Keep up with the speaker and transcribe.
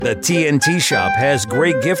The TNT Shop has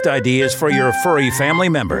great gift ideas for your furry family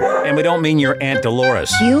member. And we don't mean your Aunt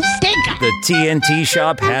Dolores. You stink! The TNT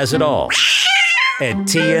Shop has it all at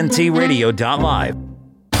TNTRadio.live.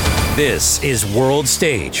 This is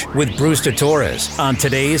Worldstage with Brewster Torres on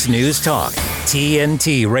today's News Talk,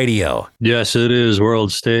 TNT Radio. Yes, it is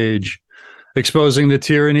Worldstage, exposing the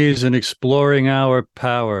tyrannies and exploring our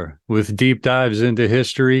power with deep dives into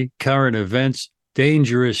history, current events,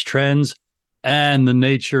 dangerous trends, and the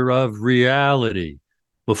nature of reality.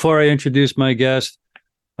 Before I introduce my guest,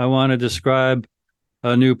 I want to describe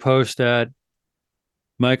a new post at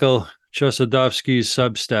Michael Chossudovsky's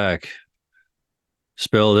Substack,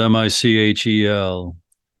 spelled Michel.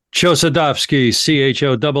 Chossudovsky,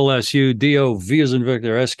 CHOSSUDOV as in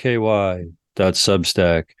Victor,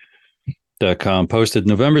 SKY.substack.com, posted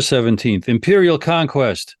November 17th. Imperial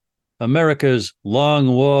Conquest, America's long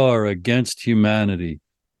war against humanity.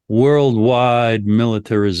 Worldwide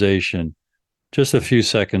militarization. Just a few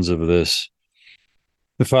seconds of this.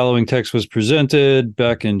 The following text was presented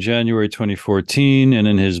back in January 2014, and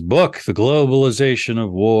in his book, The Globalization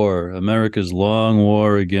of War, America's Long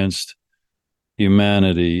War Against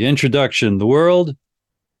Humanity. Introduction. The world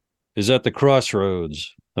is at the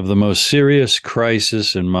crossroads of the most serious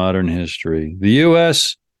crisis in modern history. The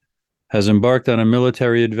U.S. has embarked on a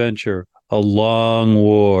military adventure, a long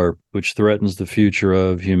war which threatens the future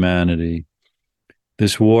of humanity.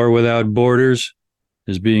 This war without borders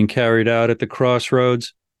is being carried out at the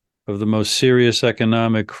crossroads of the most serious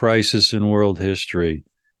economic crisis in world history,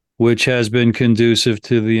 which has been conducive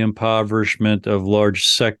to the impoverishment of large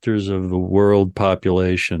sectors of the world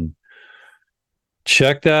population.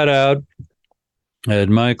 Check that out at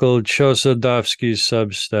Michael Chossudovsky's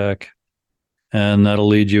Substack. And that'll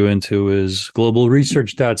lead you into his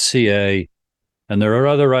globalresearch.ca. And there are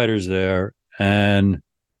other writers there. And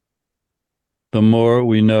the more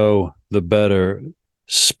we know, the better.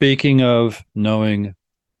 Speaking of knowing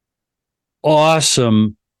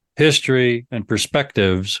awesome history and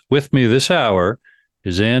perspectives, with me this hour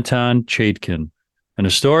is Anton Chaitkin, an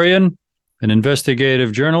historian, an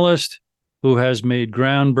investigative journalist who has made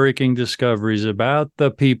groundbreaking discoveries about the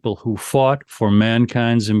people who fought for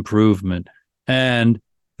mankind's improvement and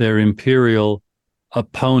their imperial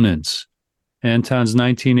opponents. Anton's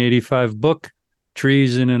 1985 book,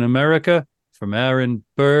 Treason in America, From Aaron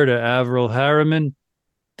Burr to Avril Harriman,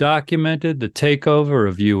 documented the takeover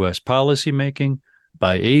of U.S. policymaking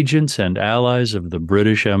by agents and allies of the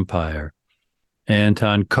British Empire.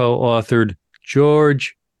 Anton co-authored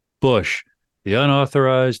George Bush, the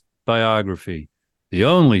unauthorized biography, the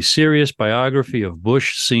only serious biography of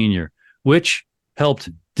Bush Sr., which helped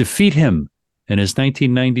defeat him in his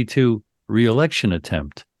 1992 re-election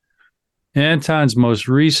attempt. Anton's most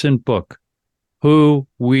recent book, Who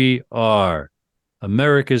We Are,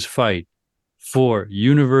 America's Fight for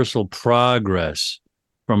Universal Progress,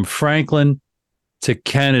 From Franklin to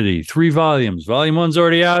Kennedy. 3 volumes. Volume 1's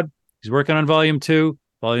already out. He's working on Volume 2.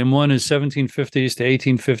 Volume 1 is 1750s to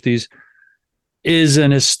 1850s. Is a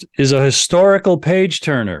historical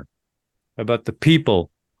page-turner about the people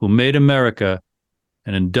who made America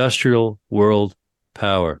an industrial world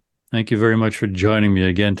power. Thank you very much for joining me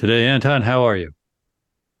again today. Anton, how are you?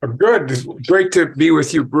 I'm good. It's great to be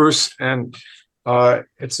with you, Bruce. And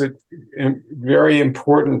it's a very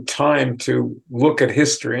important time to look at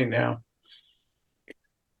history now.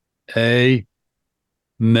 Amen.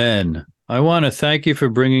 I want to thank you for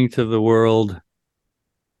bringing to the world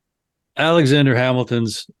Alexander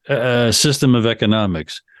Hamilton's system of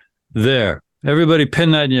economics. There. Everybody pin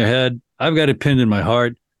that in your head. I've got it pinned in my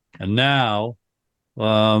heart. And now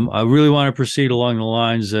I really want to proceed along the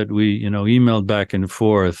lines that we, emailed back and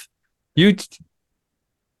forth. You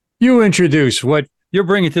introduce what you're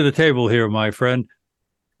bringing to the table here, my friend.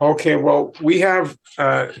 Okay, well, we have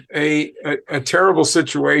a terrible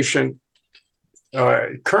situation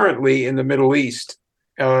currently in the Middle East.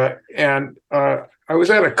 And I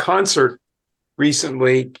was at a concert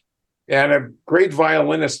recently, and a great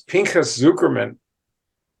violinist, Pinchas Zuckerman,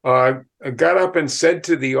 got up and said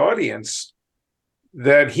to the audience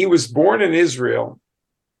that he was born in Israel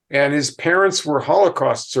and his parents were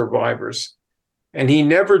Holocaust survivors, and he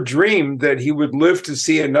never dreamed that he would live to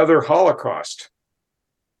see another Holocaust.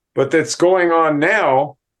 But that's going on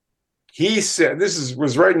now. He said,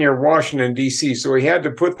 was right near Washington, D.C., so he had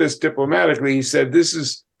to put this diplomatically. He said, this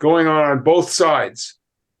is going on both sides.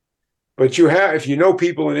 But if you know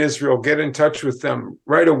people in Israel, get in touch with them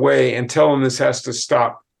right away and tell them this has to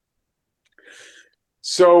stop.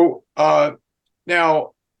 So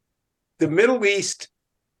now the Middle East,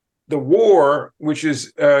 the war, which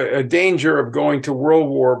is a danger of going to world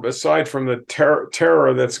war, aside from the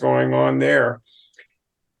terror that's going on there,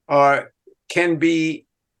 can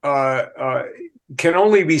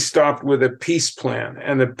only be stopped with a peace plan.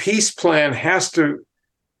 And the peace plan has to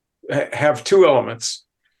have two elements: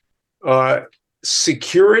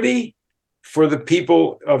 security for the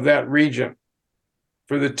people of that region,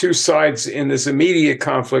 for the two sides in this immediate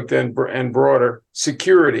conflict and broader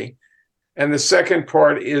security. And the second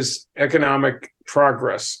part is economic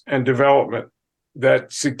progress and development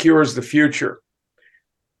that secures the future.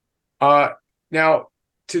 Now,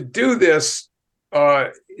 to do this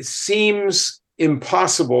seems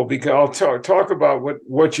impossible, because I'll talk about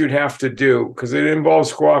what you'd have to do, because it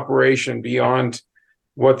involves cooperation beyond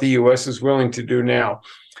what the U.S. is willing to do now.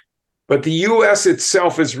 But the U.S.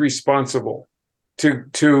 itself is responsible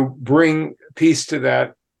to bring peace to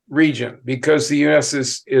that region, because the U.S.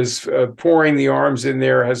 is pouring the arms in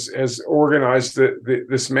there, has organized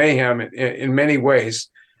this mayhem in many ways,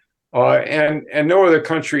 and no other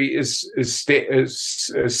country is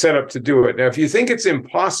set up to do it. Now, if you think it's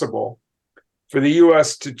impossible for the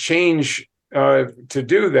U.S. to change to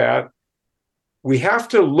do that, we have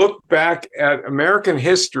to look back at American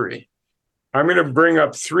history. I'm going to bring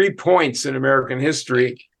up 3 points in American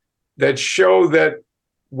history that show that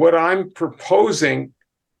what I'm proposing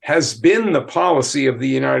has been the policy of the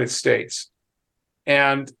United States.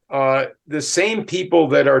 And the same people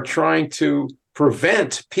that are trying to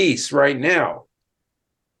prevent peace right now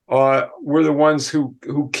were the ones who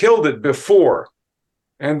killed it before.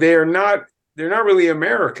 And they're not really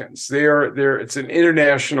Americans. It's an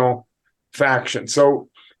international faction. So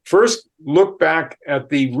first, look back at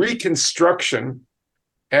the Reconstruction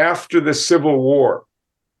after the Civil War.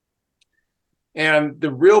 And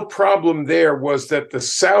the real problem there was that the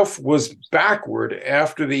South was backward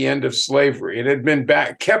after the end of slavery. It had been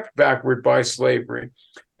kept backward by slavery.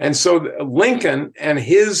 And so Lincoln and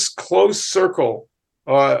his close circle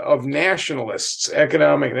of nationalists,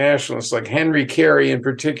 economic nationalists, like Henry Carey in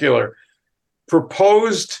particular,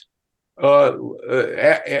 proposed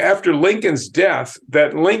after Lincoln's death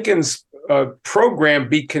that Lincoln's program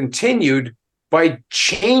be continued by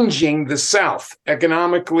changing the South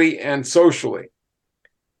economically and socially.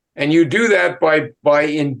 And you do that by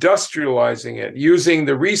industrializing it, using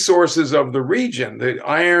the resources of the region, the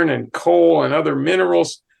iron and coal and other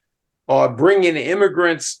minerals, bring in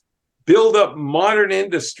immigrants, build up modern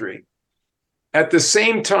industry. At the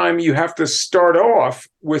same time, you have to start off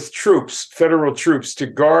with troops, federal troops, to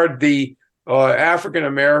guard the African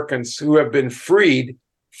Americans who have been freed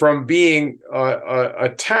from being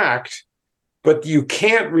attacked. But you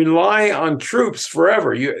can't rely on troops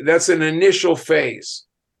forever. That's an initial phase.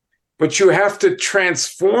 But you have to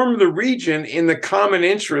transform the region in the common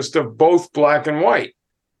interest of both black and white.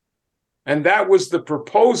 And that was the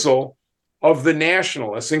proposal of the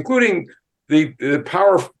nationalists, including the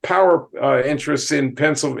power interests in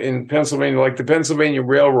Pennsylvania, like the Pennsylvania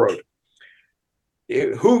Railroad.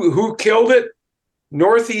 Who killed it?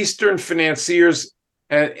 Northeastern financiers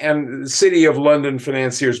and the City of London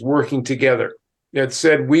financiers working together. That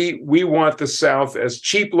said, we want the South as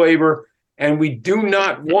cheap labor, and we do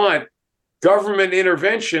not want government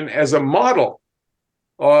intervention as a model.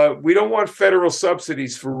 We don't want federal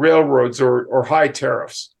subsidies for railroads or high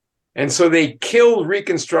tariffs. And so they killed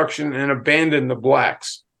Reconstruction and abandoned the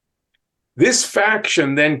blacks. This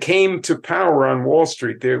faction then came to power on Wall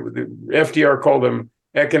Street. The FDR called them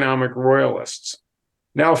economic royalists.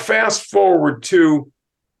 Now, fast forward to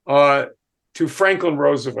Franklin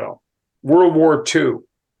Roosevelt, World War II.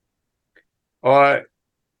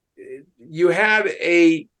 You had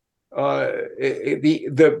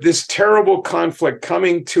this terrible conflict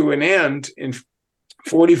coming to an end in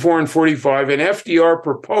 44 and 45, and FDR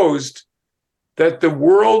proposed that the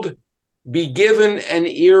world be given an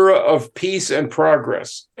era of peace and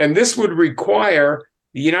progress. And this would require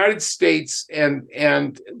the United States and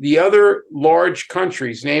the other large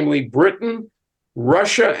countries, namely Britain,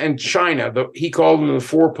 Russia, and China, he called them the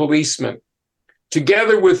four policemen,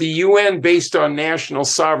 together with the UN based on national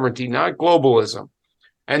sovereignty, not globalism.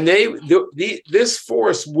 And this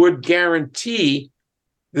force would guarantee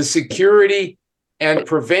the security and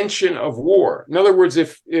prevention of war. In other words,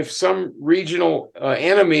 if some regional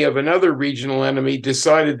enemy of another regional enemy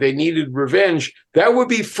decided they needed revenge, that would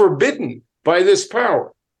be forbidden by this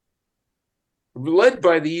power, led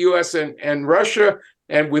by the US and Russia,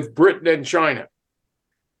 and with Britain and China.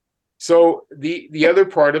 So the other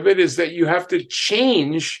part of it is that you have to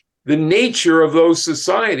change the nature of those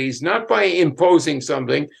societies, not by imposing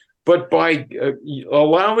something, but by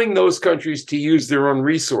allowing those countries to use their own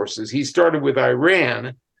resources. He started with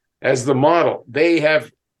Iran, as the model. They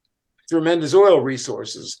have tremendous oil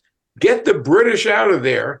resources. Get the British out of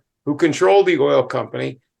there, who control the oil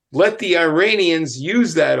company. Let the Iranians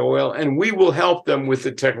use that oil, and we will help them with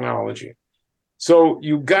the technology. So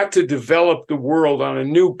you've got to develop the world on a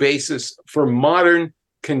new basis for modern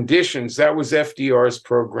conditions. That was FDR's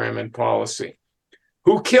program and policy.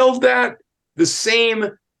 Who killed that? The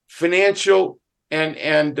same financial and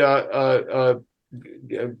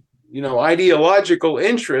ideological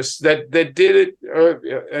interests that did it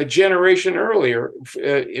a generation earlier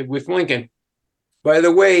with Lincoln. By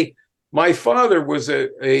the way, my father was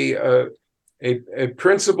a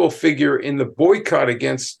principal figure in the boycott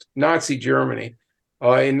against Nazi Germany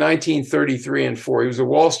in 1933 and 4. He was a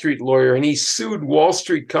Wall Street lawyer, and he sued Wall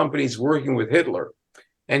Street companies working with Hitler.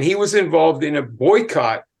 And he was involved in a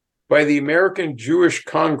boycott by the American Jewish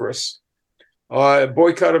Congress, a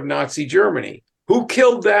boycott of Nazi Germany. Who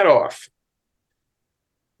killed that off?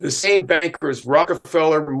 The same bankers,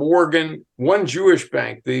 Rockefeller, Morgan, one Jewish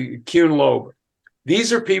bank, the Kuhn Loeb.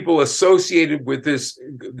 These are people associated with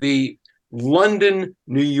the London,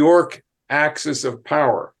 New York axis of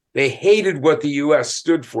power. They hated what the U.S.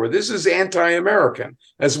 stood for. This is anti-American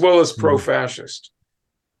as well as pro-fascist.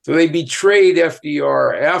 So they betrayed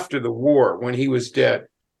FDR after the war when he was dead.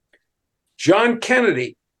 John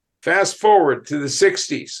Kennedy, fast forward to the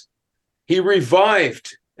 60s, he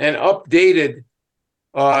revived and updated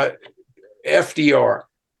FDR.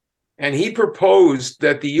 And he proposed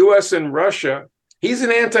that the U.S. and Russia, he's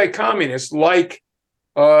an anti-communist like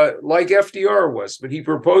FDR was, but he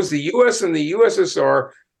proposed the U.S. and the USSR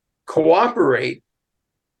cooperate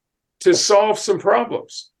to solve some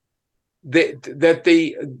problems. That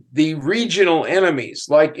the regional enemies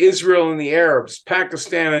like Israel and the Arabs,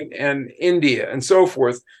 Pakistan and India and so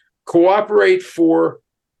forth cooperate for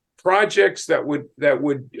projects that would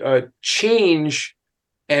change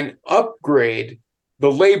and upgrade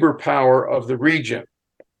the labor power of the region.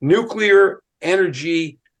 Nuclear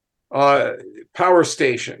energy power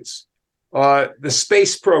stations, the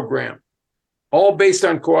space program, all based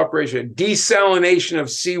on cooperation, desalination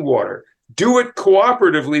of seawater. Do it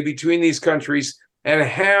cooperatively between these countries and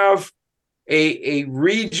have a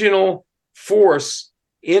regional force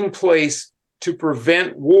in place to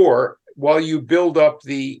prevent war while you build up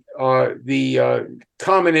the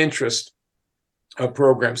common interest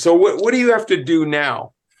program. So what do you have to do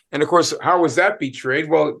now? And of course, how was that betrayed?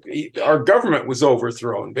 Well, our government was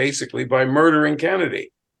overthrown basically by murdering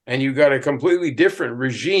Kennedy. And you got a completely different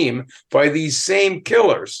regime by these same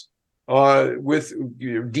killers with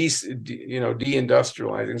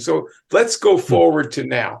deindustrializing. So let's go forward to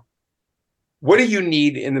now. What do you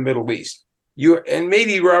need in the Middle East? And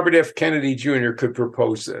maybe Robert F. Kennedy Jr. could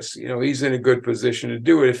propose this. He's in a good position to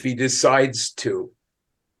do it if he decides to.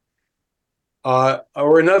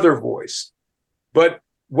 Or another voice. But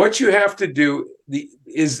what you have to do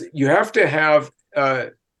is you have to have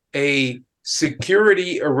a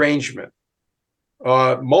security arrangement,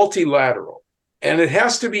 multilateral, and it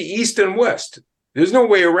has to be East and West. There's no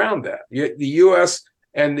way around that. The U.S.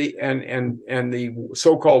 and the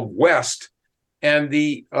so-called West and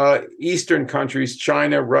the Eastern countries,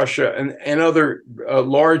 China, Russia, and other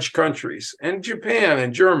large countries, and Japan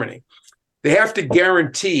and Germany, they have to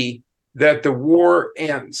guarantee that the war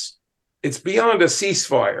ends. It's beyond a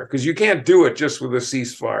ceasefire, because you can't do it just with a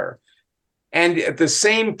ceasefire. And at the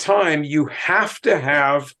same time, you have to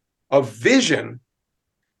have a vision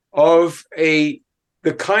of the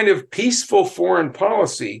kind of peaceful foreign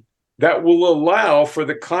policy that will allow for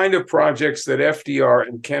the kind of projects that FDR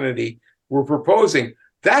and Kennedy were proposing.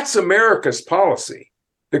 That's America's policy.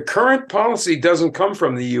 The current policy doesn't come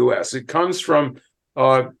from the U.S. It comes from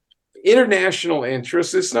international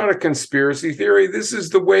interests. It's not a conspiracy theory. This is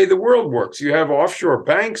the way the world works. You have offshore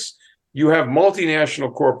banks, you have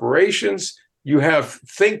multinational corporations, you have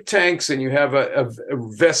think tanks, and you have a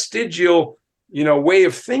vestigial, way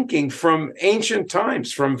of thinking from ancient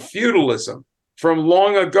times, from feudalism, from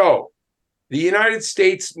long ago. The United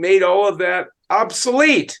States made all of that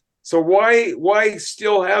obsolete. So why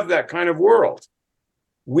still have that kind of world?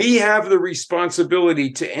 We have the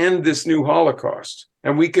responsibility to end this new Holocaust,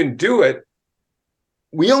 and we can do it.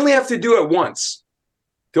 We only have to do it once.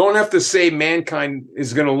 Don't have to say mankind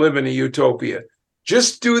is going to live in a utopia.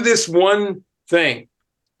 Just do this one thing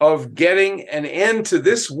of getting an end to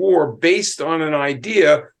this war based on an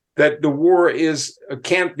idea that the war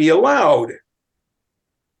can't be allowed.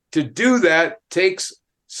 To do that takes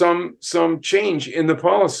some change in the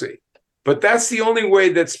policy. But that's the only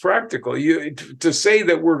way that's practical. To say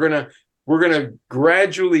that we're gonna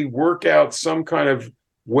gradually work out some kind of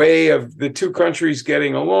way of the two countries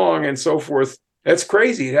getting along and so forth, That's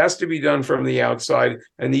crazy. It has to be done from the outside,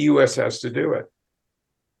 and the U.S. has to do it.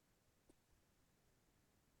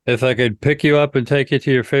 If I could pick you up and take you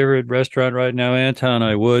to your favorite restaurant right now, Anton,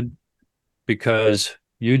 I would, because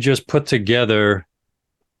you just put together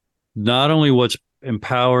not only what's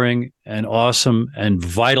empowering and awesome and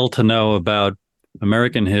vital to know about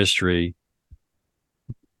American history,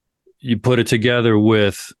 you put it together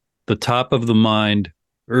with the top of the mind,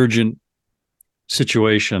 urgent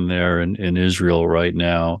situation there in Israel right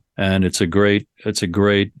now. And it's a great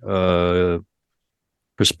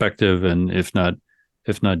perspective, and if not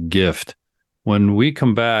gift. When we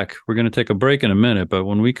come back, we're going to take a break in a minute, but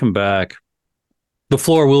when we come back, the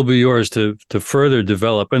floor will be yours to further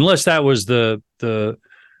develop, unless that was the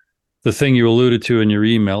thing you alluded to in your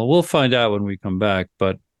email. We'll find out when we come back,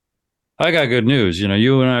 but I got good news. You know,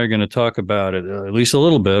 you and I are going to talk about it at least a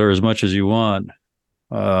little bit, or as much as you want.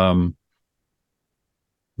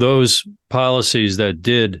 Those policies that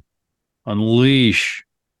did unleash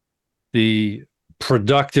the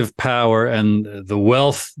productive power and the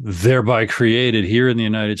wealth thereby created here in the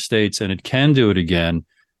United States, and it can do it again.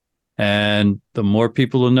 And the more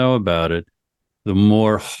people who know about it, the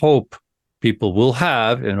more hope people will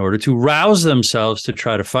have in order to rouse themselves to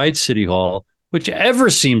try to fight City Hall, which ever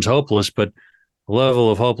seems hopeless, but the level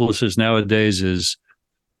of hopelessness nowadays is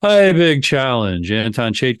a big challenge.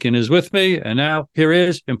 Anton Chaitkin is with me, and now here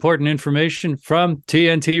is important information from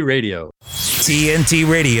TNT Radio. TNT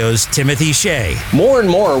Radio's Timothy Shea. More and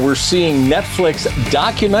more, we're seeing Netflix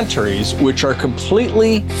documentaries which are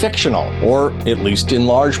completely fictional, or at least in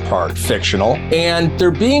large part fictional, and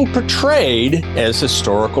they're being portrayed as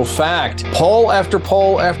historical fact. Poll after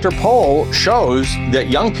poll after poll shows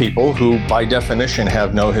that young people, who by definition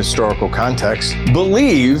have no historical context,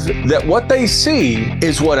 believe that what they see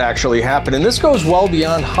is what actually happened. And this goes well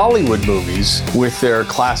beyond Hollywood movies with their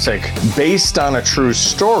classic based on a true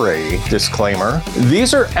story disclaimer.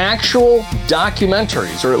 These are actual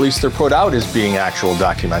documentaries, or at least they're put out as being actual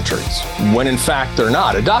documentaries, when in fact they're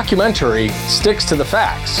not. A documentary sticks to the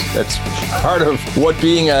facts. That's part of what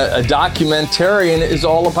being a documentarian is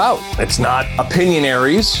all about. It's not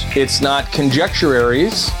opinionaries, it's not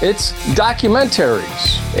conjecturaries, it's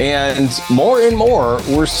documentaries. And more,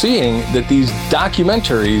 we're seeing that these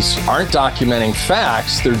documentaries aren't documenting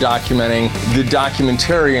facts, they're documenting the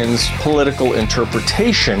documentarian's political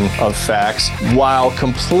interpretation of facts, while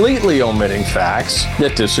completely omitting facts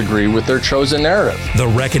that disagree with their chosen narrative. The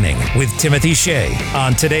Reckoning with Timothy Shea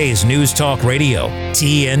on today's News Talk Radio,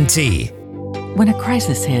 TNT. When a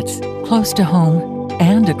crisis hits close to home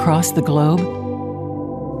and across the globe,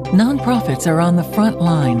 nonprofits are on the front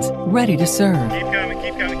lines, ready to serve. Keep coming.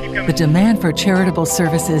 The demand for charitable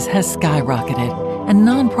services has skyrocketed, and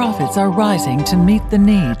nonprofits are rising to meet the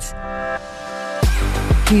needs.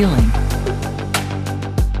 Healing,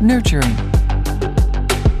 nurturing,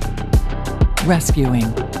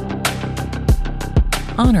 rescuing,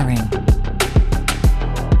 honoring,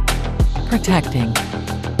 protecting,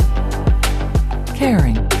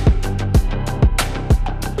 caring,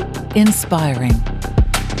 inspiring.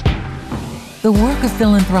 The work of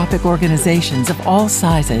philanthropic organizations of all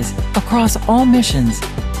sizes, across all missions,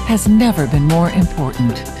 has never been more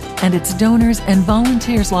important. And it's donors and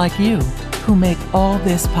volunteers like you who make all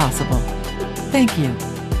this possible. Thank you.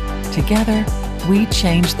 Together, we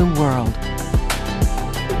change the world.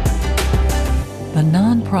 The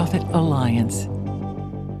Nonprofit Alliance.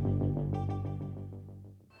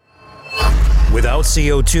 Without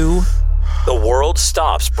CO2, the world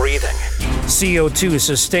stops breathing. CO2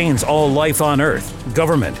 sustains all life on Earth.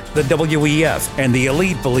 Government, the WEF, and the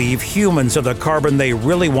elite believe humans are the carbon they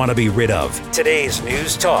really want to be rid of. Today's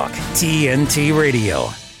News Talk, TNT Radio.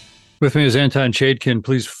 With me is Anton Chaitkin.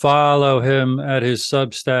 Please follow him at his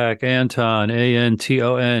Substack, Anton,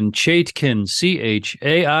 Anton, Chaitkin,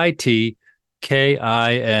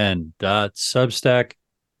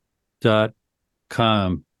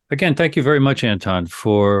 ChaitKin.substack.com. Again, thank you very much, Anton,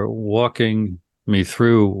 for walking me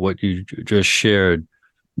through what you just shared.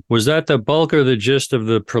 Was that the bulk or the gist of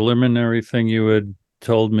the preliminary thing you had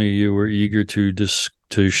told me you were eager to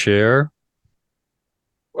share?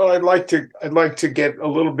 Well, I'd like to get a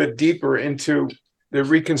little bit deeper into the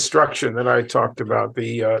reconstruction that I talked about,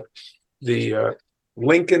 the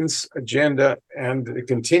Lincoln's agenda and the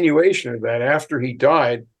continuation of that after he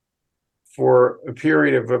died for a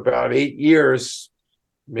period of about 8 years,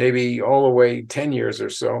 maybe all the way 10 years or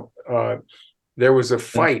so. There was a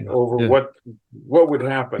fight over what would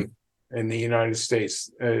happen in the United States,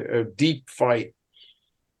 a deep fight.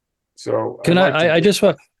 So can I just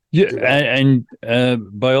want. Yeah, and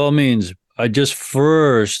by all means, I just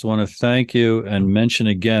first want to thank you and mention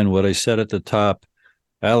again what I said at the top,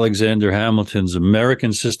 Alexander Hamilton's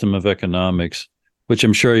American System of Economics, which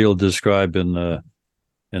I'm sure you'll describe in the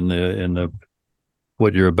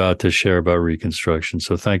what you're about to share about Reconstruction.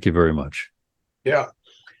 So thank you very much. Yeah.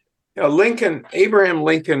 Abraham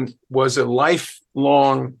Lincoln was a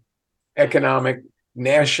lifelong economic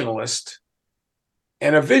nationalist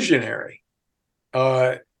and a visionary.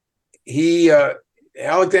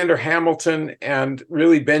 Alexander Hamilton and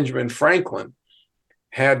really Benjamin Franklin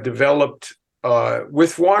had developed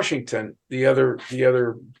with Washington. The other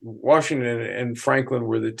Washington and Franklin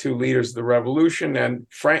were the two leaders of the Revolution, and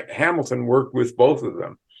Hamilton worked with both of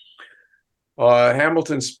them.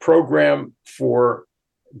 Hamilton's program for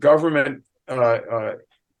government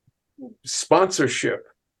sponsorship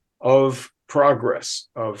of progress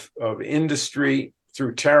of industry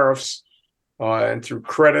through tariffs and through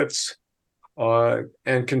credits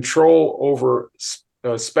and control over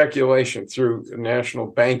speculation through national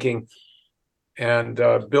banking and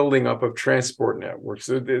building up of transport networks.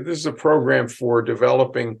 So this is a program for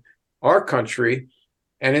developing our country,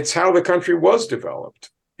 and it's how the country was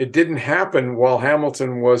developed. It didn't happen while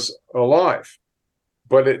Hamilton was alive,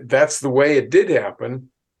 but that's the way it did happen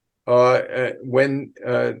when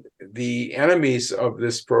the enemies of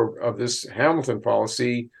this Hamilton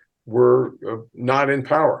policy were not in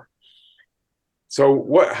power. So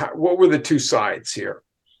what were the two sides here?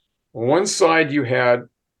 On one side, you had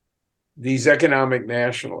these economic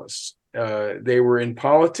nationalists. They were in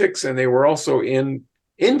politics, and they were also in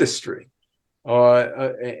industry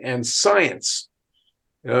and science.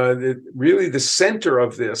 Really, the center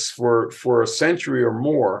of this for a century or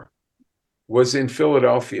more was in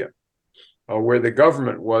Philadelphia, where the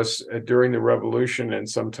government was during the Revolution and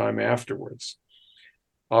sometime afterwards.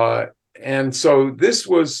 And so this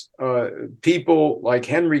was people like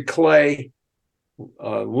Henry Clay,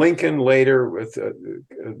 Lincoln later with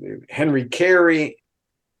Henry Carey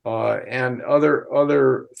and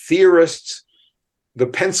other theorists, the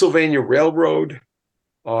Pennsylvania Railroad,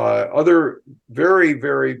 other very,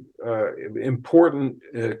 very important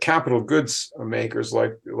capital goods makers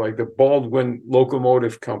like the Baldwin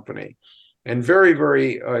Locomotive Company, and very,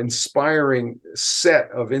 very inspiring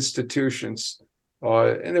set of institutions.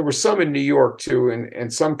 And there were some in New York too,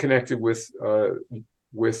 and some connected with the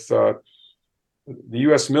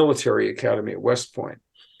U.S. Military Academy at West Point.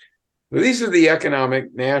 These are the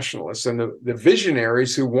economic nationalists and the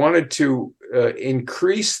visionaries who wanted to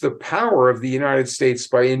increase the power of the United States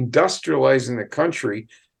by industrializing the country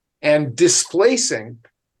and displacing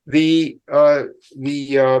the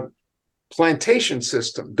plantation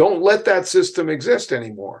system. Don't let that system exist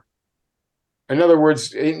anymore. In other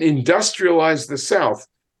words, industrialize the South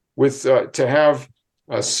with to have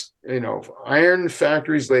iron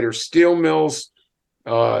factories, later steel mills,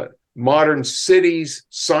 modern cities,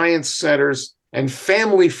 science centers, and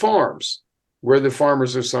family farms where the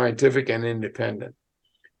farmers are scientific and independent.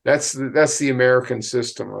 That's the American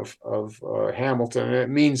system of Hamilton, and it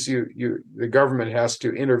means the government has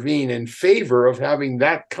to intervene in favor of having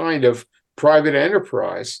that kind of private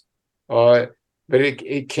enterprise, but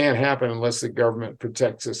it can't happen unless the government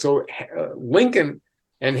protects it. So Lincoln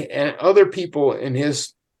and other people in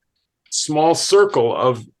his small circle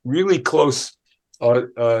of really close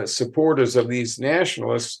supporters of these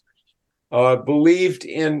nationalists believed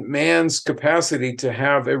in man's capacity to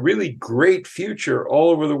have a really great future all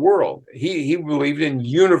over the world. He believed in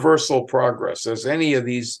universal progress, as any of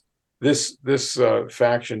this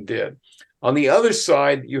faction did. On the other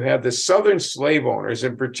side, you had the Southern slave owners,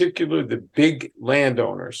 in particular the big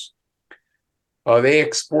landowners. They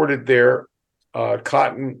exported their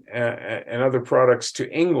cotton and other products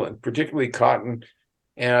to England, particularly cotton,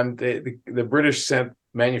 and the British sent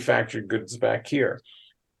manufactured goods back here.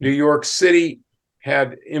 New York City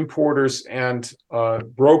had importers and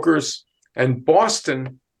brokers, and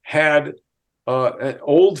Boston had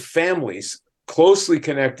old families closely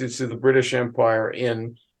connected to the British Empire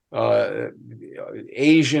in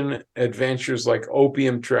Asian adventures like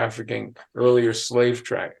opium trafficking, earlier slave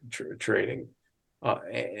trading.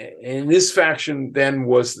 And this faction then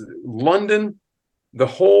was London, the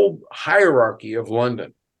whole hierarchy of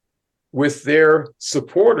London, with their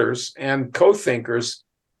supporters and co-thinkers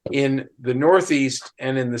in the Northeast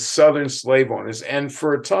and in the Southern slave owners. And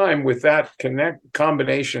for a time, with that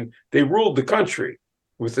combination, they ruled the country,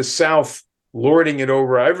 with the South lording it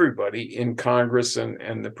over everybody in Congress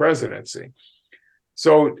and the presidency.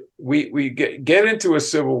 So we get into a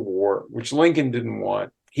civil war, which Lincoln didn't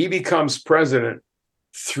want. He becomes president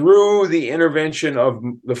through the intervention of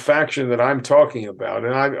the faction that I'm talking about.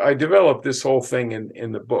 And I developed this whole thing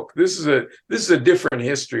in the book. This is a different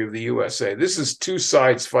history of the USA. This is two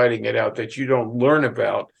sides fighting it out that you don't learn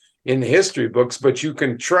about in the history books, but you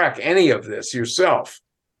can track any of this yourself.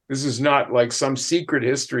 This is not like some secret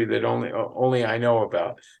history that only I know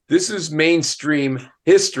about. This is mainstream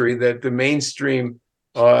history that the mainstream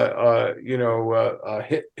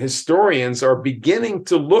historians are beginning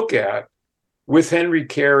to look at with Henry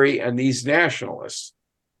Carey and these nationalists,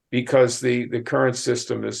 because the current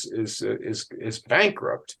system is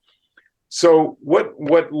bankrupt. So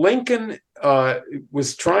what Lincoln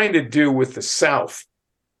was trying to do with the South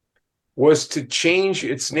was to change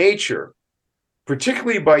its nature,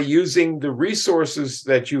 particularly by using the resources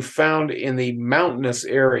that you found in the mountainous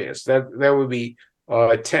areas. That would be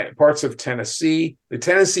parts of Tennessee, the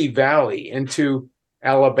Tennessee Valley into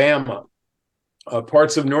Alabama,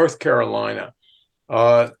 parts of North Carolina.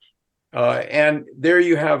 And there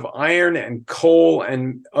you have iron and coal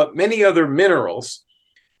and many other minerals,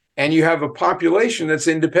 and you have a population that's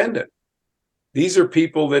independent. These are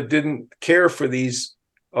people that didn't care for these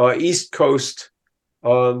East Coast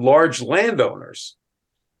large landowners.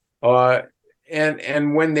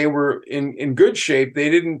 And when they were in good shape, they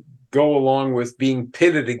didn't go along with being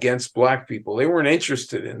pitted against Black people. They weren't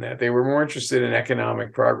interested in that. They were more interested in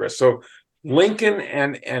economic progress. So Lincoln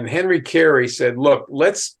and Henry Carey said, look,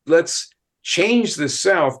 let's change the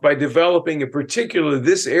South by developing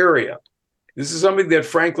this area. This is something that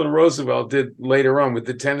Franklin Roosevelt did later on with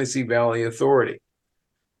the Tennessee Valley Authority,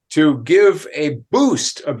 to give a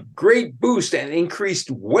great boost and increased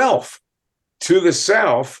wealth to the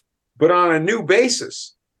South, but on a new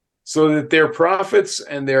basis, so that their profits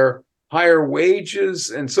and their higher wages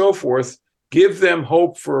and so forth give them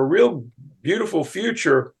hope for a real beautiful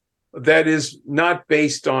future that is not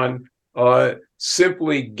based on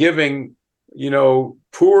simply giving,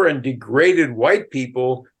 poor and degraded white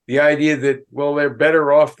people the idea that, well, they're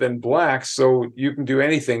better off than Blacks, so you can do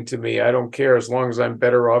anything to me. I don't care as long as I'm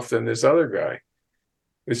better off than this other guy.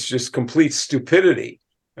 It's just complete stupidity.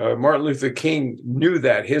 Martin Luther King knew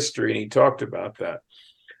that history, and he talked about that.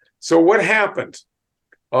 So what happened?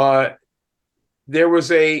 There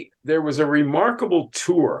was a remarkable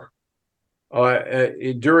tour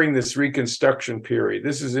during this Reconstruction period.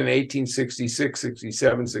 This is in 1866,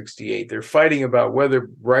 67, 68. They're fighting about whether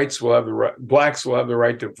Blacks will have the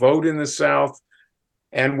right to vote in the South,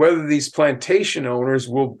 and whether these plantation owners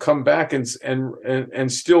will come back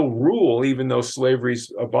and still rule even though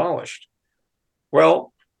slavery's abolished.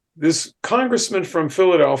 Well, this congressman from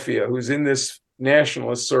Philadelphia, who's in this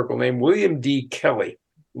nationalist circle, named William D. Kelley,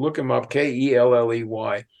 look him up, Kelley,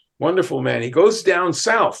 wonderful man. He goes down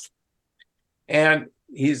south. And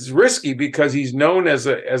he's risky because he's known as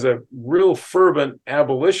a real fervent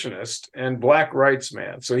abolitionist and Black rights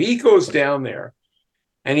man. So he goes down there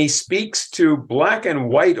and he speaks to Black and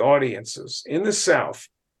white audiences in the South.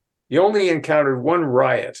 He only encountered one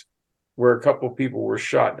riot where a couple of people were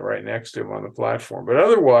shot right next to him on the platform. But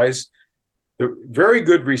otherwise, the very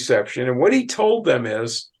good reception. And what he told them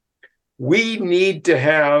is, we need to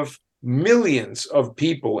have millions of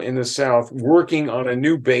people in the South working on a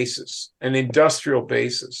new basis, an industrial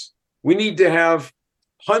basis. We need to have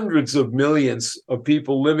hundreds of millions of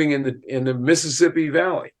people living in the Mississippi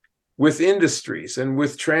Valley with industries and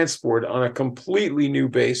with transport on a completely new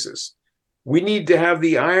basis. We need to have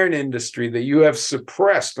the iron industry that you have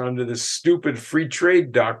suppressed under this stupid free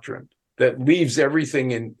trade doctrine that leaves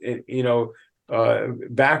everything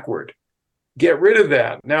backward. Get rid of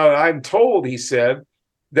that. Now, I'm told, he said,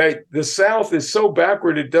 that the South is so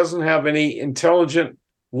backward it doesn't have any intelligent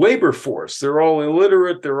labor force. They're all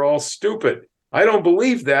illiterate. They're all stupid. I don't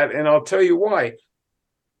believe that, and I'll tell you why.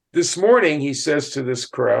 This morning, he says to this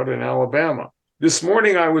crowd in Alabama, this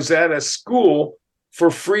morning I was at a school for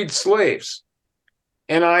freed slaves,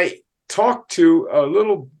 and I talked to a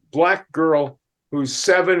little Black girl who's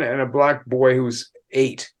 7 and a Black boy who's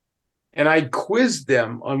 8, and I quizzed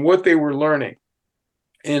them on what they were learning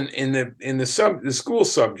in the school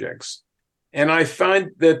subjects, and I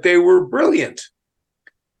find that they were brilliant.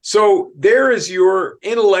 So there is your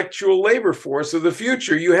intellectual labor force of the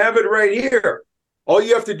future. You have it right here. All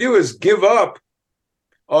you have to do is give up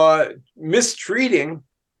mistreating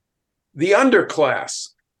the underclass,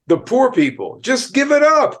 the poor people. Just give it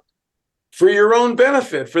up for your own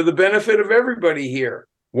benefit, for the benefit of everybody here.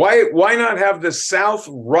 Why not have the South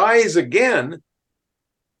rise again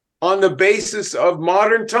on the basis of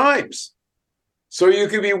modern times, so you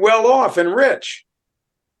could be well off and rich?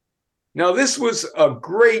 Now, this was a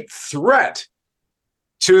great threat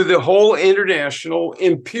to the whole international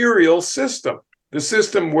imperial system. the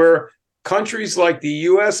system where countries like the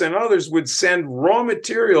US and others would send raw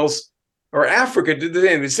materials, or Africa did the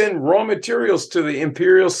same. They send raw materials to the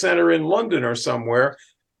Imperial Center in London or somewhere,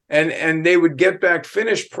 and they would get back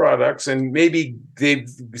finished products, and maybe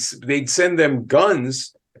they'd send them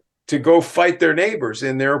guns to go fight their neighbors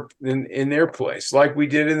in their place, like we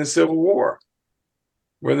did in the Civil War,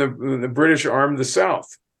 where the British armed the South.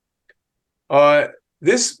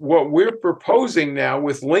 What we're proposing now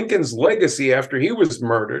with Lincoln's legacy after he was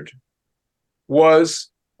murdered was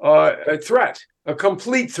a threat, a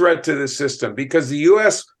complete threat to the system, because the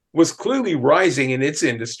U.S. was clearly rising in its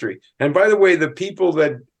industry. And by the way, the people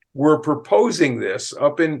that were proposing this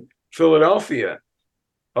up in Philadelphia,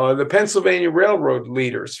 the Pennsylvania Railroad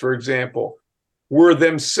leaders, for example, were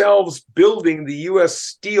themselves building the U.S.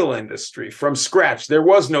 steel industry from scratch. There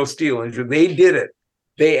was no steel industry. They did it.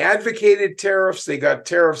 They advocated tariffs. They got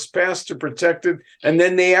tariffs passed to protect it. And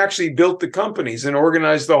then they actually built the companies and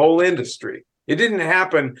organized the whole industry. It didn't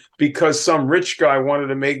happen because some rich guy wanted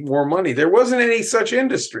to make more money. There wasn't any such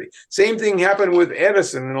industry. Same thing happened with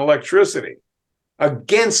Edison and electricity,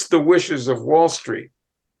 against the wishes of Wall Street.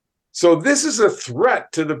 So this is a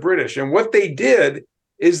threat to the British. And what they did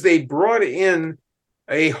is they brought in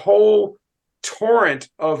a whole torrent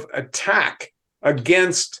of attack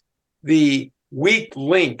against the weak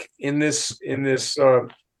link in this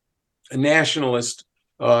nationalist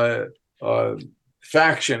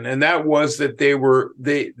faction, and that was that the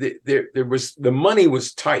money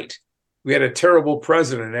was tight. We had a terrible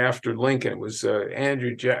president after Lincoln. It was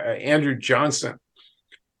Andrew Johnson,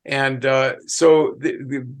 and so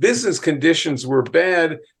the business conditions were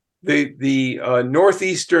bad. The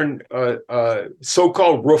northeastern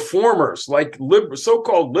so-called reformers, like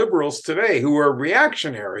so-called liberals today, who are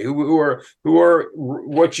reactionary, who are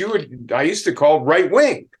what I used to call right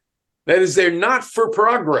wing. That is, they're not for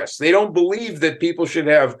progress. They don't believe that people should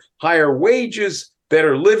have higher wages,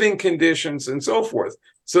 better living conditions, and so forth.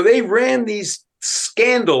 So they ran these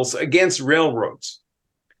scandals against railroads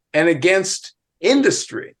and against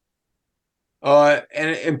industry. And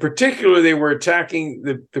in particular, they were attacking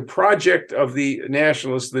the project of the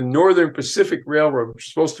nationalists, the Northern Pacific Railroad, which was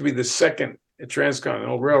supposed to be the second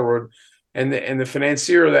transcontinental railroad, and the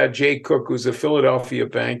financier of that, Jay Cooke, who's a Philadelphia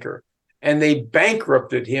banker. And they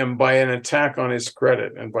bankrupted him by an attack on his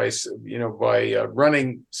credit and by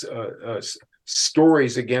running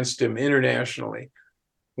stories against him internationally.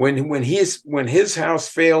 When his house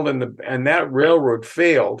failed and that railroad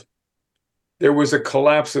failed, there was a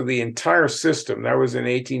collapse of the entire system. That was in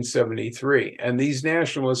 1873, and these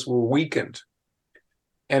nationalists were weakened.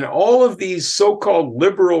 And all of these so-called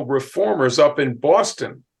liberal reformers up in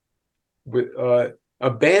Boston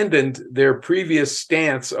abandoned their previous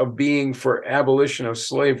stance of being for abolition of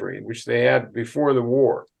slavery, which they had before the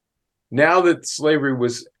war. Now that slavery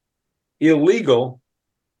was illegal,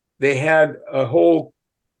 they had a whole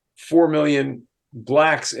 4 million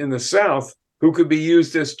blacks in the South who could be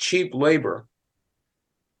used as cheap labor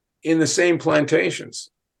in the same plantations,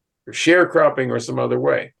 or sharecropping or some other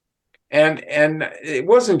way. And it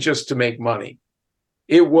wasn't just to make money.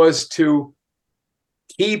 It was to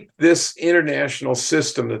keep this international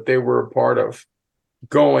system that they were a part of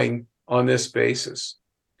going on this basis.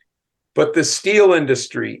 But the steel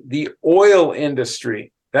industry, the oil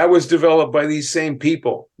industry, that was developed by these same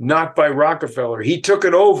people, not by Rockefeller. He took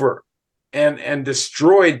it over and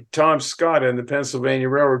destroyed Tom Scott and the Pennsylvania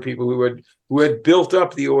Railroad people who had built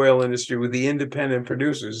up the oil industry with the independent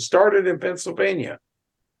producers. It started in Pennsylvania.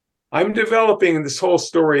 I'm developing this whole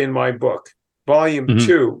story in my book, Volume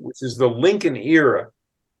 2, which is the Lincoln era.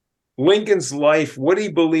 Lincoln's life, what he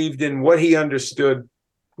believed in, what he understood,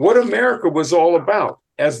 what America was all about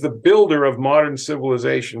as the builder of modern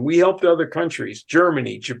civilization. We helped other countries,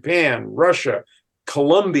 Germany, Japan, Russia,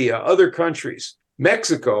 Colombia, other countries,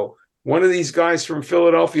 Mexico. One of these guys from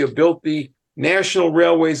Philadelphia built the national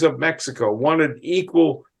railways of Mexico, wanted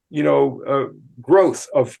equal, growth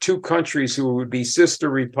of two countries who would be sister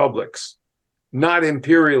republics, not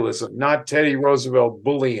imperialism, not Teddy Roosevelt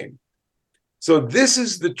bullying. So this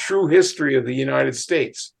is the true history of the United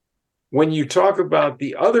States. When you talk about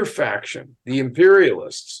the other faction, the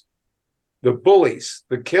imperialists, the bullies,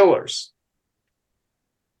 the killers,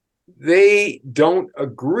 they don't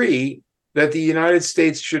agree that the United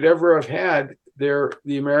States should ever have had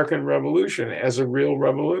the American Revolution as a real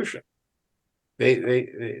revolution.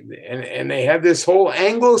 They have this whole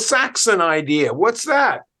Anglo-Saxon idea. What's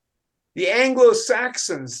that? The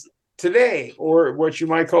Anglo-Saxons today, or what you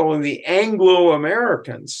might call the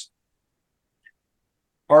Anglo-Americans,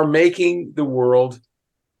 are making the world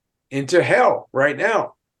into hell right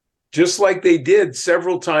now. just like they did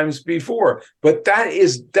several times before. But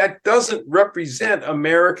that doesn't represent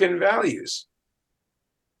American values.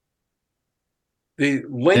 The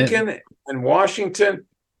Lincoln and Washington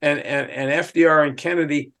and FDR and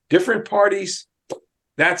Kennedy, different parties.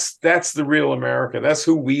 That's the real America. That's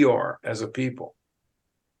who we are as a people.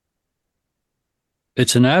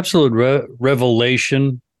 It's an absolute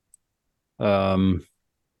revelation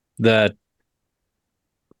that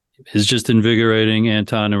is just invigorating,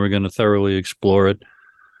 Anton, and we're going to thoroughly explore it.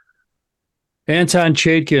 Anton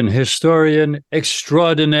Chaitkin, historian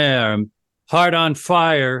extraordinaire, heart on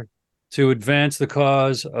fire to advance the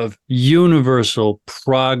cause of universal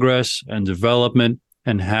progress and development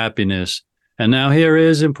and happiness. And now here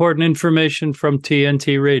is important information from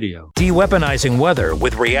TNT Radio. De-weaponizing weather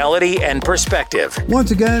with reality and perspective.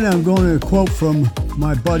 Once again, I'm going to quote from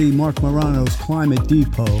my buddy Mark Morano's Climate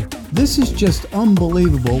Depot. This is just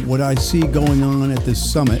unbelievable what I see going on at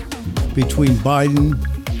this summit between Biden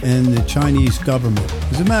and the Chinese government.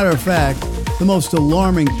 As a matter of fact, the most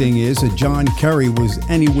alarming thing is that John Kerry was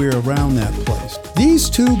anywhere around that place. These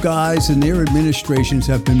two guys and their administrations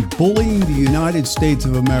have been bullying the United States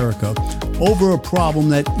of America over a problem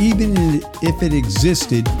that even if it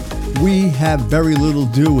existed, we have very little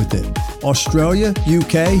to do with it. Australia,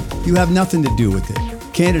 UK, you have nothing to do with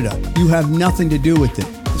it. Canada, you have nothing to do with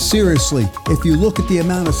it. Seriously, if you look at the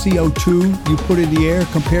amount of CO2 you put in the air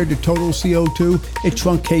compared to total CO2, it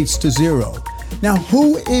truncates to zero. Now,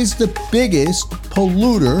 who is the biggest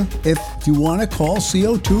polluter, if you want to call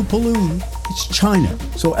CO2 pollutant? It's China.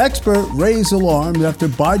 So experts raise alarms after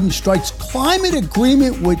Biden strikes climate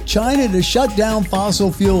agreement with China to shut down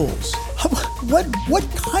fossil fuels. What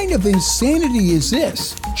kind of insanity is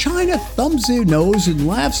this? China thumbs their nose and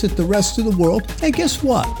laughs at the rest of the world, and guess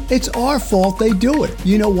what? It's our fault they do it.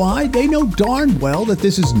 You know why? They know darn well that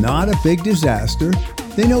this is not a big disaster.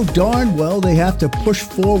 They know darn well they have to push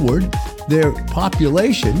forward their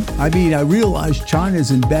population. I mean, I realize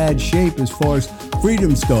China's in bad shape as far as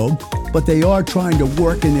freedoms go, but they are trying to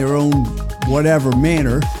work in their own whatever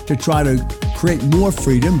manner to try to create more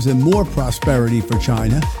freedoms and more prosperity for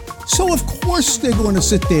China. So of course they're going to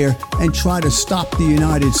sit there and try to stop the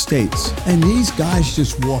United States. And these guys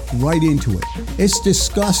just walk right into it. It's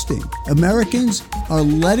disgusting. Americans are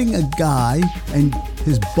letting a guy and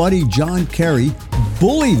his buddy John Kerry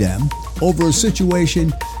bully them over a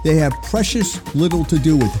situation they have precious little to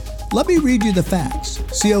do with. Let me read you the facts.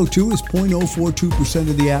 CO2 is 0.042%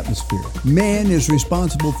 of the atmosphere. Man is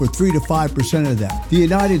responsible for 3 to 5% of that. The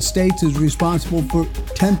United States is responsible for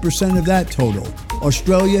 10% of that total.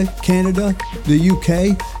 Australia, Canada, the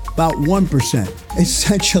UK, about 1%.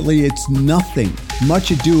 Essentially, it's nothing.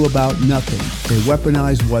 Much ado about nothing. They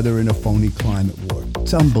weaponize weather in a phony climate war.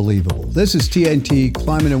 It's unbelievable. This is TNT,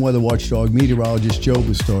 Climate and Weather Watchdog, meteorologist Joe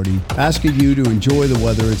Bastardi, asking you to enjoy the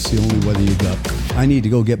weather. It's the only weather you got. I need to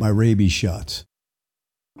go get my rabies shots.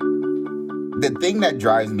 The thing that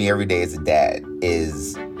drives me every day as a dad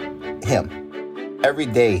is him. Every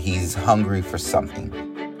day he's hungry for something.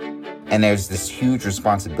 And there's this huge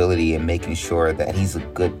responsibility in making sure that he's a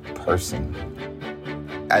good person.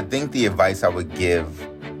 I think the advice I would give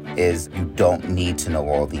is you don't need to know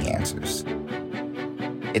all the answers.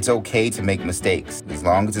 It's okay to make mistakes. As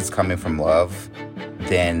long as it's coming from love,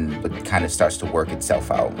 then it kind of starts to work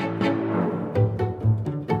itself out.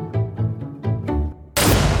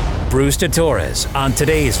 Brewster Torres on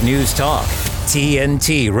today's News Talk,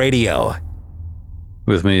 TNT Radio.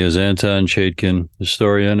 With me is Anton Chaitkin,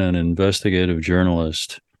 historian and investigative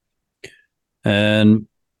journalist. And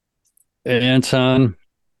Anton,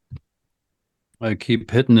 I keep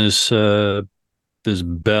hitting this bell,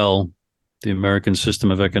 the American system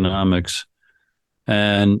of economics,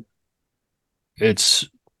 and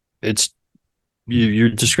you're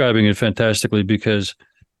describing it fantastically, because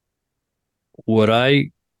what I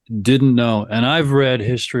didn't know, and I've read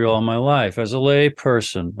history all my life as a lay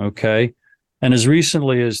person, okay? And as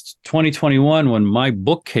recently as 2021, when my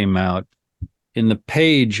book came out, in the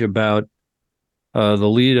page about the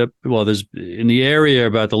lead up, well, there's in the area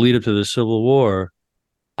about the lead up to the Civil War,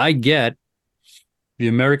 I get the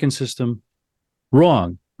American system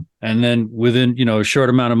wrong. And then within, a short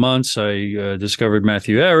amount of months, I discovered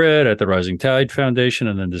Matthew Ehret at the Rising Tide Foundation,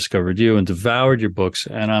 and then discovered you and devoured your books.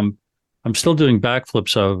 And I'm still doing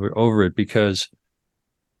backflips over it, because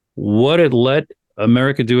what it let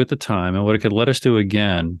America do at the time and what it could let us do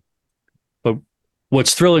again. But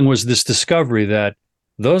what's thrilling was this discovery that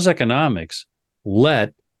those economics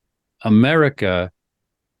let America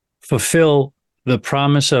fulfill the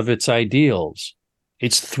promise of its ideals.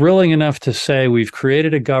 It's thrilling enough to say we've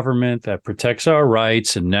created a government that protects our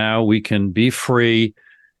rights, and now we can be free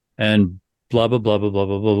and blah, blah, blah, blah, blah,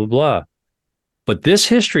 blah, blah, blah, blah. But this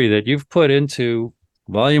history that you've put into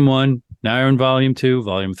Volume 1, now you're in Volume 2,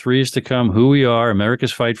 Volume 3 is to come, Who We Are,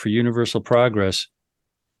 America's Fight for Universal Progress,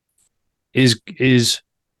 is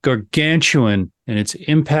gargantuan in its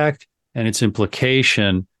impact and its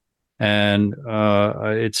implication. And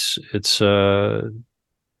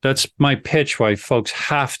that's my pitch why folks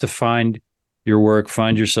have to find your work,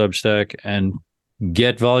 find your Substack, and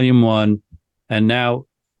get Volume 1. And now,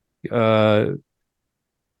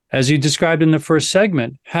 as you described in the first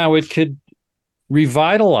segment, how it could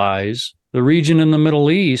revitalize the region in the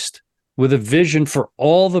Middle East with a vision for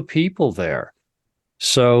all the people there.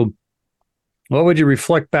 So what would you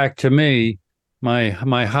reflect back to me, my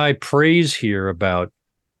high praise here about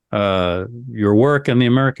your work and the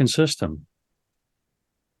American system?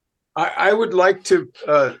 I would like to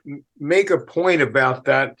make a point about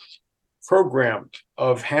that program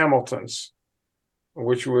of Hamilton's,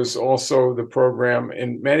 which was also the program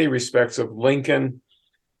in many respects of Lincoln,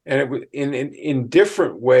 and it was in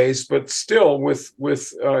different ways, but still with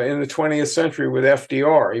in the 20th century with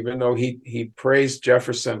FDR. Even though he praised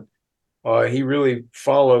Jefferson, he really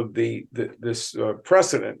followed this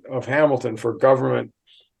precedent of Hamilton for government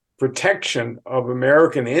protection of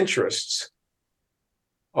American interests.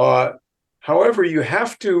 However, you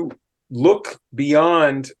have to look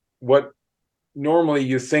beyond what normally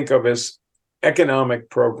you think of as economic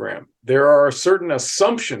program. There are certain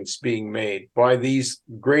assumptions being made by these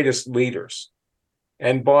greatest leaders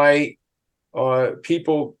and by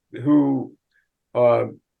people who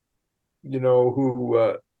are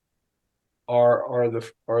the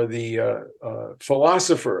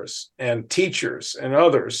philosophers and teachers and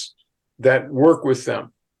others that work with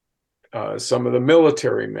them. Some of the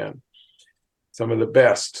military men, some of the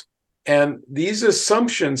best. And these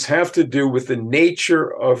assumptions have to do with the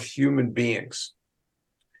nature of human beings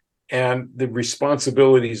and the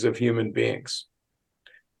responsibilities of human beings.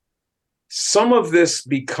 Some of this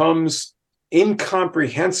becomes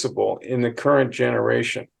incomprehensible in the current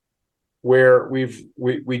generation, where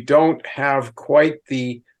we don't have quite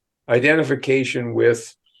the identification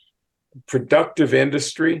with productive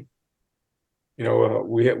industry. We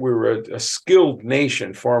were a skilled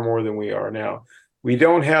nation far more than we are now. We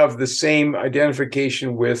don't have the same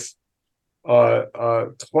identification with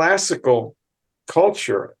classical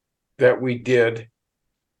culture that we did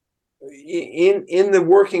in the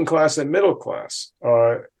working class and middle class.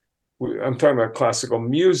 I'm talking about classical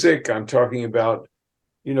music. I'm talking about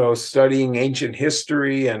studying ancient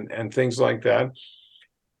history and things like that.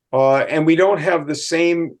 And we don't have the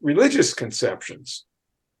same religious conceptions,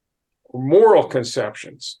 moral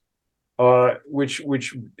conceptions, which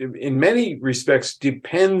in many respects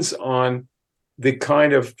depends on the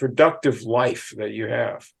kind of productive life that you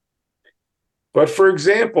have. But for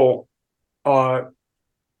example,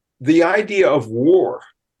 the idea of war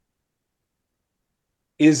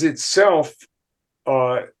is itself,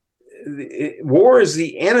 war is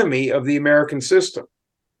the enemy of the American system.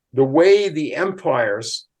 The way the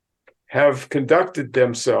empires have conducted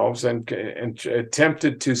themselves and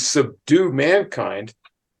attempted to subdue mankind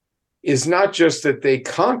is not just that they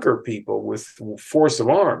conquer people with force of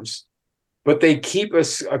arms, but they keep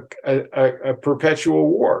a perpetual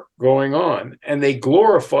war going on, and they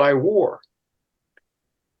glorify war.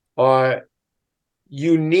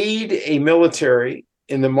 You need a military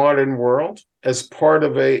in the modern world as part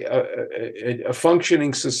of a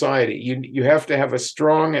functioning society. You have to have a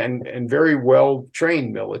strong and very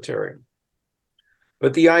well-trained military.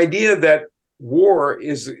 But the idea that war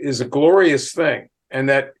is a glorious thing, and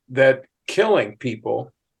that killing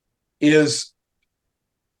people is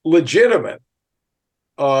legitimate,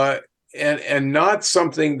 and not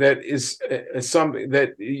something that is something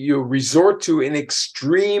that you resort to in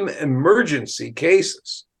extreme emergency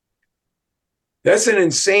cases. That's an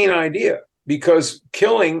insane idea, because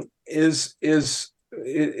killing is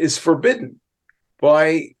forbidden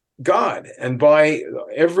by God and by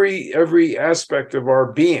every aspect of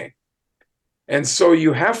our being. And so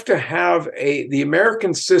you have to have the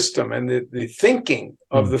American system and the thinking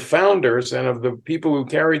of the founders and of the people who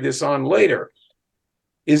carried this on later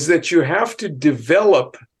is that you have to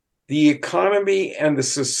develop the economy and the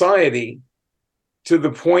society to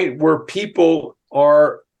the point where people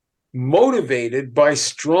are motivated by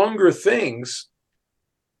stronger things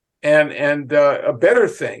and better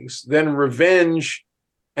things than revenge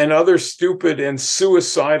and other stupid and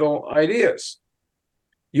suicidal ideas.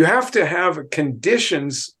 You have to have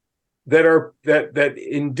conditions that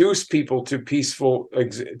induce people to a peaceful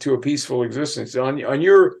existence. In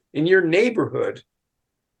your neighborhood,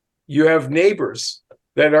 you have neighbors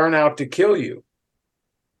that aren't out to kill you.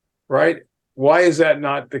 right? Why is that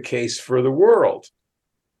not the case for the world?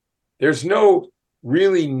 There's no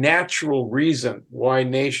really natural reason why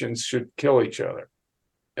nations should kill each other.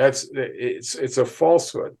 It's a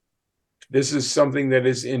falsehood. This is something that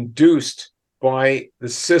is induced by the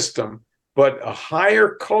system, but a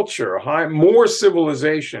higher culture, more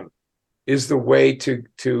civilization is the way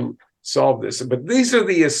to solve this. But these are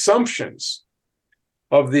the assumptions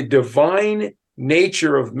of the divine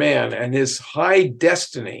nature of man and his high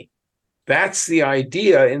destiny. That's the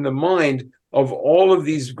idea in the mind of all of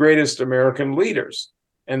these greatest American leaders,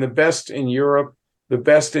 and the best in Europe, the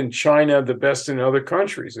best in China, the best in other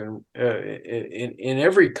countries, and in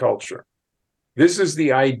every culture. This is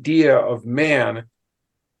the idea of man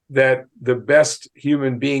that the best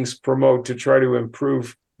human beings promote to try to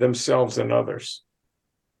improve themselves and others.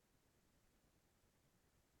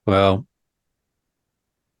 Well,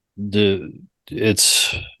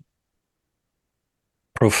 it's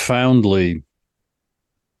profoundly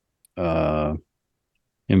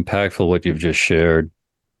impactful what you've just shared.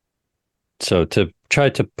 So to try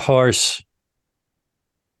to parse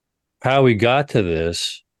how we got to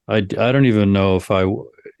this, I don't even know if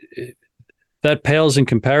that pales in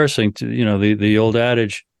comparison to, the old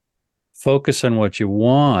adage, focus on what you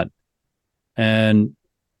want. And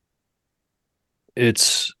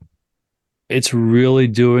it's really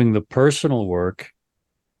doing the personal work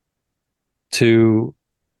to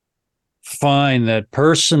find that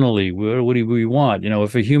personally, what do we want?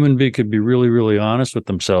 If a human being could be really, really honest with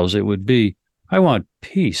themselves, it would be, I want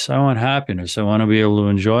peace. I want happiness. I want to be able to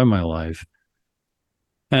enjoy my life.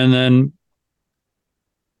 And then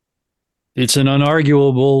it's an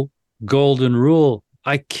unarguable golden rule.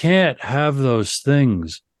 I can't have those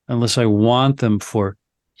things unless I want them for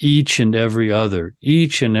each and every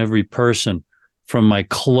person from my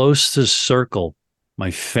closest circle,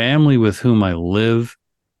 my family with whom I live,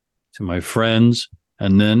 to my friends,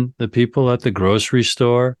 and then the people at the grocery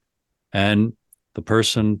store and the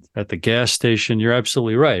person at the gas station. You're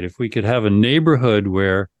absolutely right. If we could have a neighborhood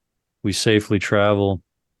where we safely travel,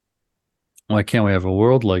 why can't we have a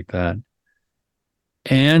world like that?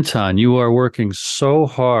 Anton, you are working so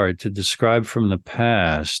hard to describe from the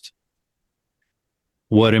past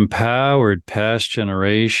what empowered past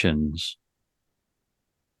generations.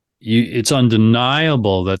 It's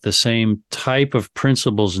undeniable that the same type of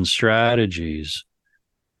principles and strategies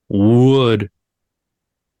would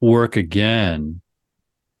work again.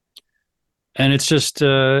 And it's just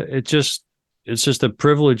a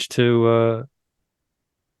privilege to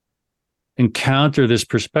encounter this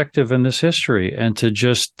perspective and this history, and to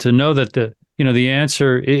know that the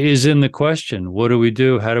answer is in the question. What do we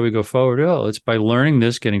do? How do we go forward? Oh, it's by learning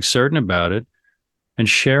this, getting certain about it, and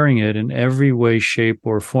sharing it in every way, shape,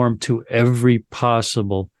 or form to every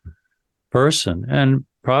possible person. And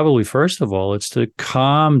probably first of all, it's to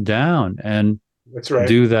calm down and That's right.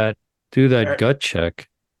 do that gut check.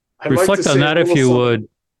 I'd Reflect like on that if you would.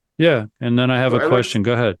 Yeah. And then I have a I'd question.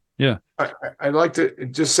 Go ahead. Yeah. I'd like to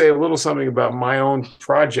just say a little something about my own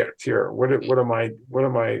project here. What am I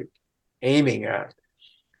aiming at?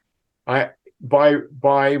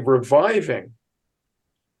 By reviving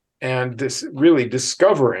and really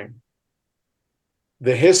discovering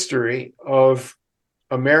the history of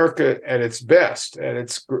America at its best, at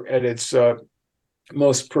its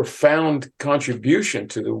most profound contribution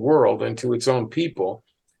to the world and to its own people.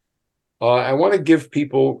 I want to give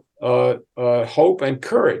people hope and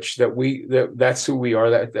courage that's who we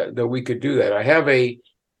are, that we could do that. I have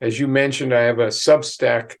as you mentioned, I have a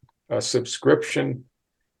Substack subscription.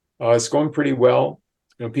 It's going pretty well.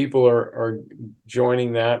 People are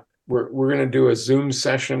joining that. We're going to do a Zoom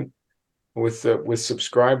session with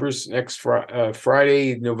subscribers next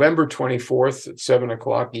Friday, November 24th at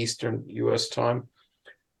 7:00 Eastern U.S. time.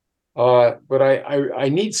 But I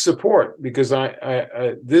need support, because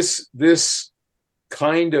this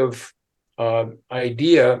kind of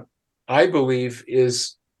idea, I believe,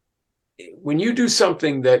 is when you do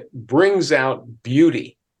something that brings out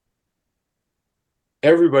beauty,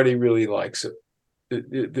 everybody really likes it.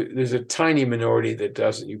 There's a tiny minority that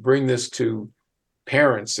doesn't. You bring this to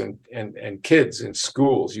parents and kids in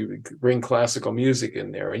schools. You bring classical music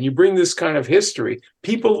in there, and you bring this kind of history.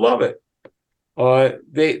 People love it.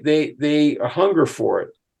 They hunger for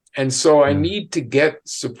it, and so I need to get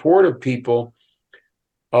support of people.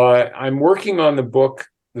 I'm working on the book,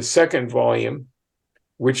 the second volume,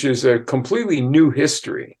 which is a completely new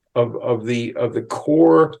history of the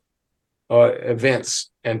core events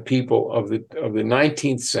and people of the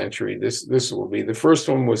 19th century. This will be the first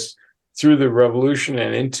one was through the revolution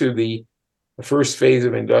and into the first phase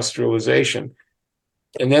of industrialization.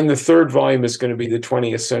 And then the third volume is going to be the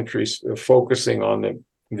 20th century, focusing on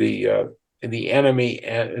the enemy,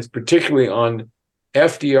 and particularly on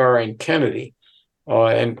FDR and Kennedy,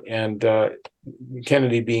 and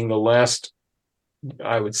Kennedy being the last,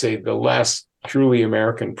 I would say, the last truly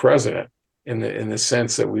American president in the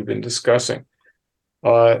sense that we've been discussing.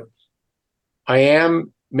 I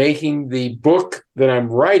am making the book that I'm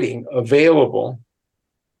writing available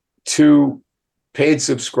to paid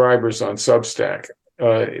subscribers on Substack.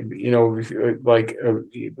 Like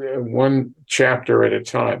one chapter at a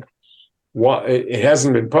time. It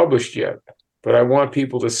hasn't been published yet, but I want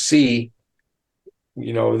people to see,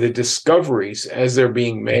 the discoveries as they're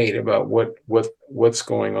being made about what's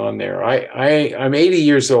going on there. I'm 80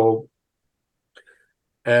 years old,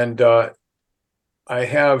 and I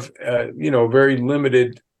have very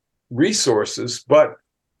limited resources, but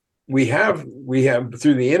we have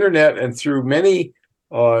through the internet and through many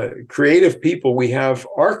creative people, we have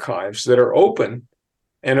archives that are open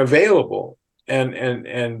and available, and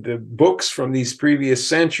the books from these previous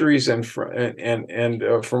centuries and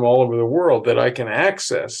from all over the world that I can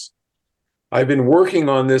access. I've been working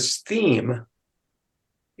on this theme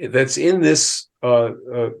that's in this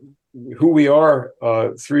Who We Are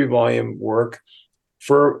 3-volume work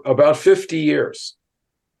for about 50 years.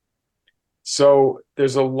 So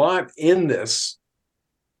there's a lot in this.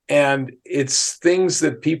 And it's things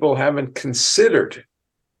that people haven't considered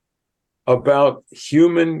about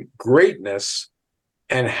human greatness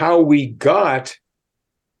and how we got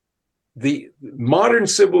the modern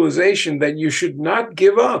civilization that you should not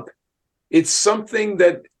give up. It's something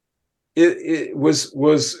that it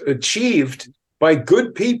was achieved by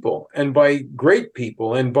good people and by great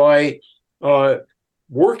people and by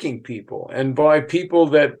working people and by people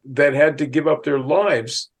that had to give up their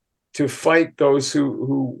lives to fight those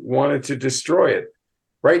who wanted to destroy it.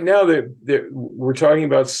 Right now, we're talking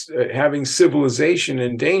about having civilization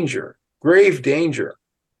in danger, grave danger.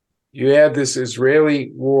 You add this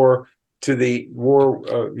Israeli war to the war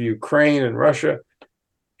of Ukraine and Russia,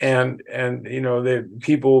 and the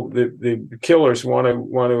killers want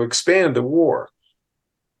to expand the war,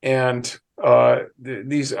 and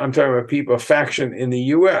these, I'm talking about people, a faction in the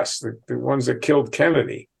U.S., the ones that killed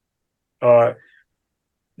Kennedy.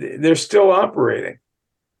 They're still operating.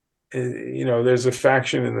 There's a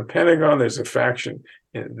faction in the Pentagon. There's a faction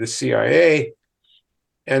in the CIA,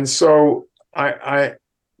 and so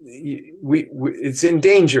it's in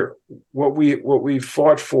danger. What we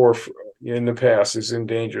fought for in the past is in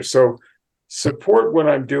danger. So support what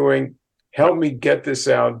I'm doing. Help me get this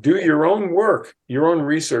out. Do your own work, your own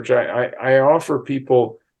research. I offer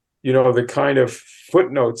people, the kind of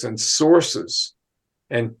footnotes and sources,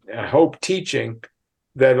 and I hope teaching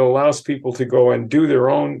that allows people to go and do their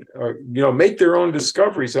own, make their own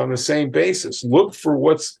discoveries on the same basis. Look for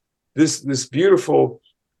what's this beautiful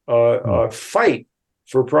fight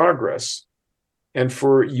for progress and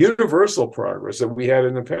for universal progress that we had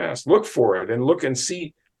in the past. Look for it and look and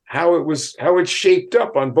see how it shaped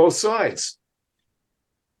up on both sides.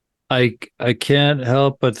 I can't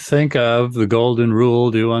help but think of the golden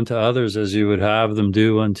rule: do unto others as you would have them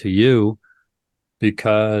do unto you.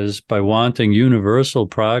 Because by wanting universal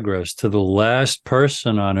progress to the last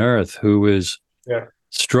person on earth who is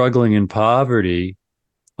struggling in poverty,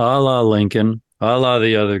 a la Lincoln, a la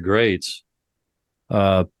the other greats,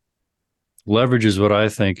 leverages what I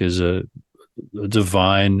think is a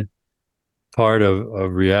divine part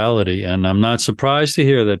of reality. And I'm not surprised to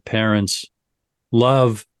hear that parents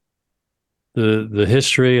love the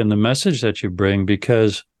history and the message that you bring,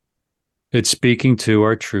 because it's speaking to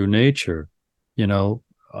our true nature.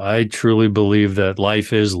 I truly believe that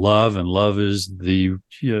life is love, and love is the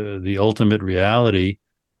ultimate reality,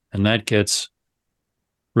 and that gets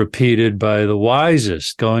repeated by the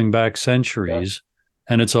wisest going back centuries.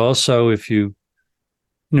 Yeah. And it's also, if you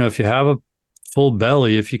have a full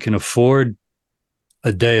belly, if you can afford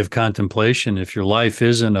a day of contemplation, if your life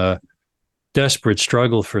isn't a desperate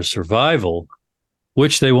struggle for survival,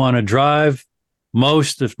 which they want to drive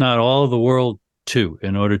most, if not all, of the world to,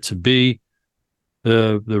 in order to be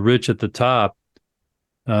the rich at the top.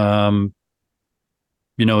 A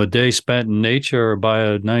day spent in nature or by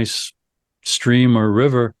a nice stream or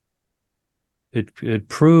river, it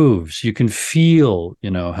proves, you can feel,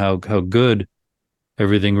 how good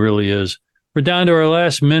everything really is. We're down to our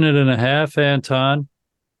last minute and a half, Anton,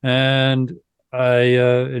 and I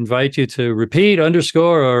invite you to repeat,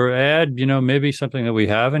 underscore, or add, maybe something that we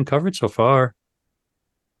haven't covered so far.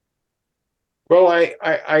 Well,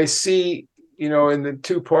 I see, in the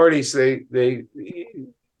two parties, they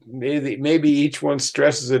maybe each one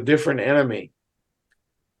stresses a different enemy.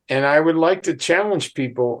 And I would like to challenge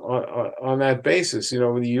people on that basis.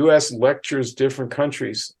 The U.S. lectures different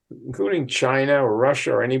countries, including China or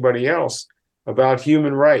Russia or anybody else, about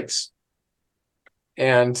human rights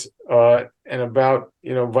and about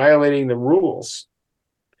violating the rules.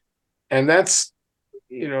 And that's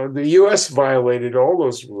the U.S. violated all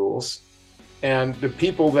those rules. And the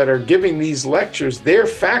people that are giving these lectures, their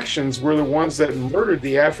factions were the ones that murdered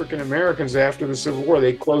the African Americans after the Civil War.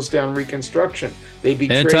 They closed down Reconstruction. They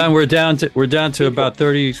betrayed. Anton, we're down to about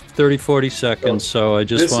 40 seconds. So I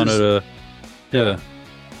just wanted to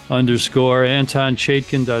underscore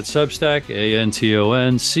AntonChaitkin.substack,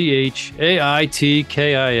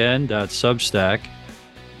 AntonChaitkin.substack.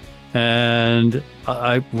 And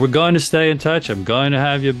we're going to stay in touch. I'm going to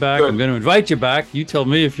have you back. Good. I'm going to invite you back. You tell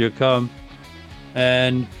me if you come.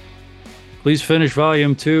 And please finish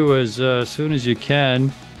volume 2 as soon as you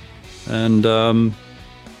can. And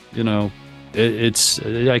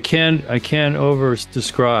I can't over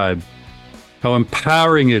describe how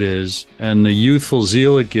empowering it is and the youthful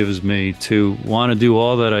zeal it gives me to want to do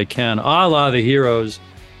all that I can, a la the heroes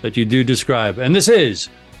that you do describe. And this is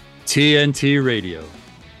TNT Radio.